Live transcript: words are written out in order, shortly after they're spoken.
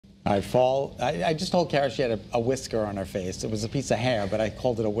I just told Kara she had a whisker on her face. It was a piece of hair, but I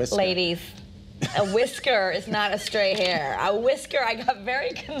called it a whisker. Ladies, a whisker is not a stray hair. A whisker, I got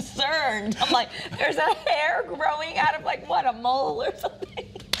very concerned. I'm like, there's a hair growing out of like, what, a mole or something?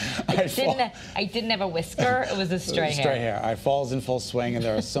 I didn't have a whisker. It was a stray hair. Stray hair. Fall's in full swing, and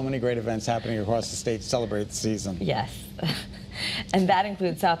there are so many great events happening across the state to celebrate the season. Yes. And that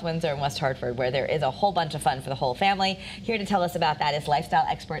includes South Windsor and West Hartford, where there is a whole bunch of fun for the whole family. Here to tell us about that is lifestyle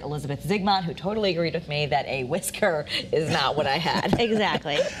expert Elizabeth Zigmond, who totally agreed with me that a whisker is not what I had.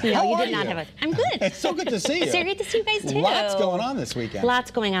 Exactly. No, How you are did not you? have a. I'm good. It's so good to see you. It's so great to see you guys too. Lots going on this weekend.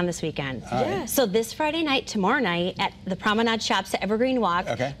 Lots going on this weekend. Yeah. So this Friday night, tomorrow night, at the Promenade Shops at Evergreen Walk,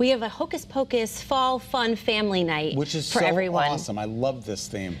 we have a Hocus Pocus Fall Fun Family Night Which is for so everyone. awesome. I love this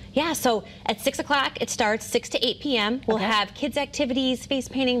theme. Yeah, so at 6 o'clock, it starts 6 to 8 p.m. We'll have kids activities, face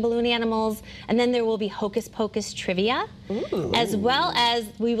painting, balloon animals, and then there will be Hocus Pocus trivia, as well as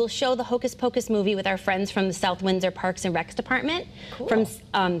we will show the Hocus Pocus movie with our friends from the South Windsor Parks and Recs Department. From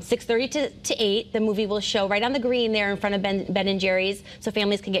 6:30 to 8, the movie will show right on the green there in front of Ben & Jerry's, so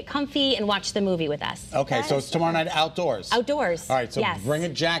families can get comfy and watch the movie with us. Okay, so it's tomorrow night outdoors. Outdoors. All right, so bring a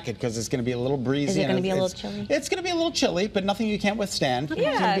jacket because it's going to be a little breezy. Is it going to be a little chilly? It's going to be a little chilly, but nothing you can't withstand.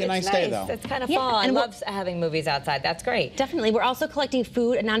 Yeah, it's going to be a nice day, though. It's kind of fall. I love having movies outside. That's great. Definitely. We're also collecting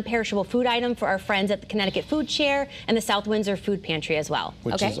food, a non-perishable food item for our friends at the Connecticut Food Share and the South Windsor Food Pantry as well.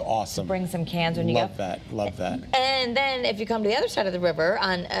 Which is awesome. Bring some cans when you go. Love that. Love that. And then if you come to the other side of the river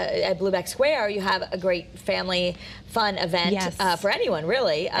at Blueback Square, you have a great family fun event for anyone,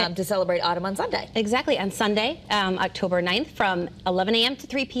 really, to celebrate autumn on Sunday. Exactly. On Sunday, October 9th, from 11 a.m. to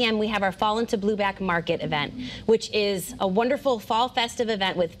 3 p.m., we have our Fall into Blueback Market event, which is a wonderful fall festive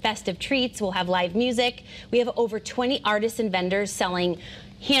event with festive treats. We'll have live music. We have over 20 artists and vendors selling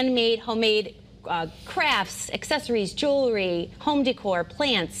handmade, homemade crafts, accessories, jewelry, home decor,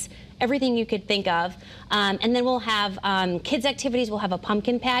 plants, everything you could think of. And then we'll have kids' activities. We'll have a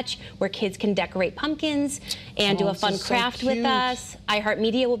pumpkin patch where kids can decorate pumpkins and do a fun craft with us.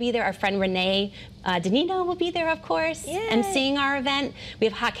 iHeartMedia will be there. Our friend Renee Danino will be there, of course, and sing our event. We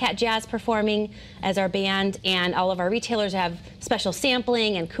have Hot Cat Jazz performing as our band, and all of our retailers have special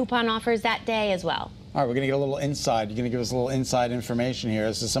sampling and coupon offers that day as well. All right, we're going to get a little inside. You're going to give us a little inside information here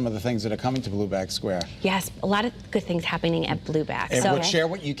as to some of the things that are coming to Blueback Square. Yes, a lot of good things happening at Blueback. And share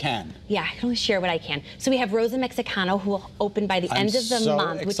what you can. Yeah, I can only share what I can. So we have Rosa Mexicano, who will open by the end of the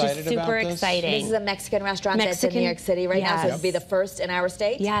month, which is super exciting. This is a Mexican restaurant that's in New York City right now, so it'll be the first in our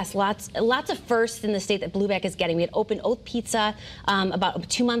state? Yes, lots of firsts in the state that Blueback is getting. We had opened Oath Pizza about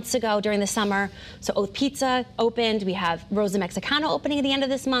 2 months ago during the summer. So Oath Pizza opened. We have Rosa Mexicano opening at the end of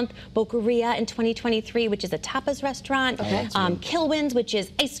this month. Boqueria in 2023, which is a tapas restaurant. Kilwins, which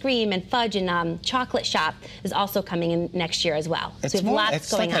is ice cream and fudge and chocolate shop, is also coming in next year as well. It's so we have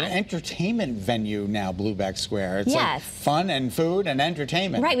lots going on. It's like an entertainment venue now, Blueback Square. It's like fun and food and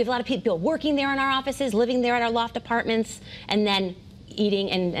entertainment. Right, we have a lot of people working there in our offices, living there at our loft apartments, and then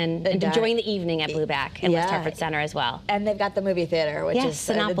eating and enjoying the evening at Blueback and West Hartford Center as well. And they've got the movie theater, which is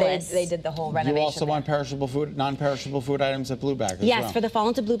they did the whole renovation. You also want perishable food, non-perishable food items at Blueback as well. Yes, for the Fall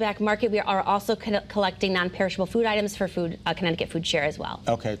into Blueback Market, we are also collecting non-perishable food items for Connecticut Food Share as well.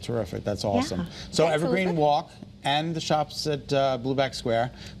 Okay, terrific. That's awesome. So Evergreen Walk and the shops at Blueback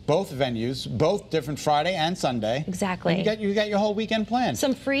Square, both venues, both different Friday and Sunday. Exactly. And you got your whole weekend planned.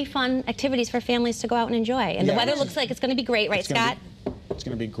 Some free, fun activities for families to go out and enjoy. And the weather looks like it's going to be great, right, Scott? It's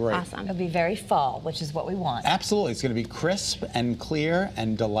going to be great. Awesome. It'll be very fall, which is what we want. Absolutely. It's going to be crisp and clear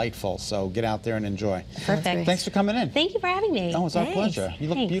and delightful. So get out there and enjoy. Perfect. Thanks for coming in. Thank you for having me. Oh, it's our pleasure. You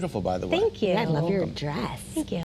look beautiful, by the way. Thank you. I love your dress. Thank you.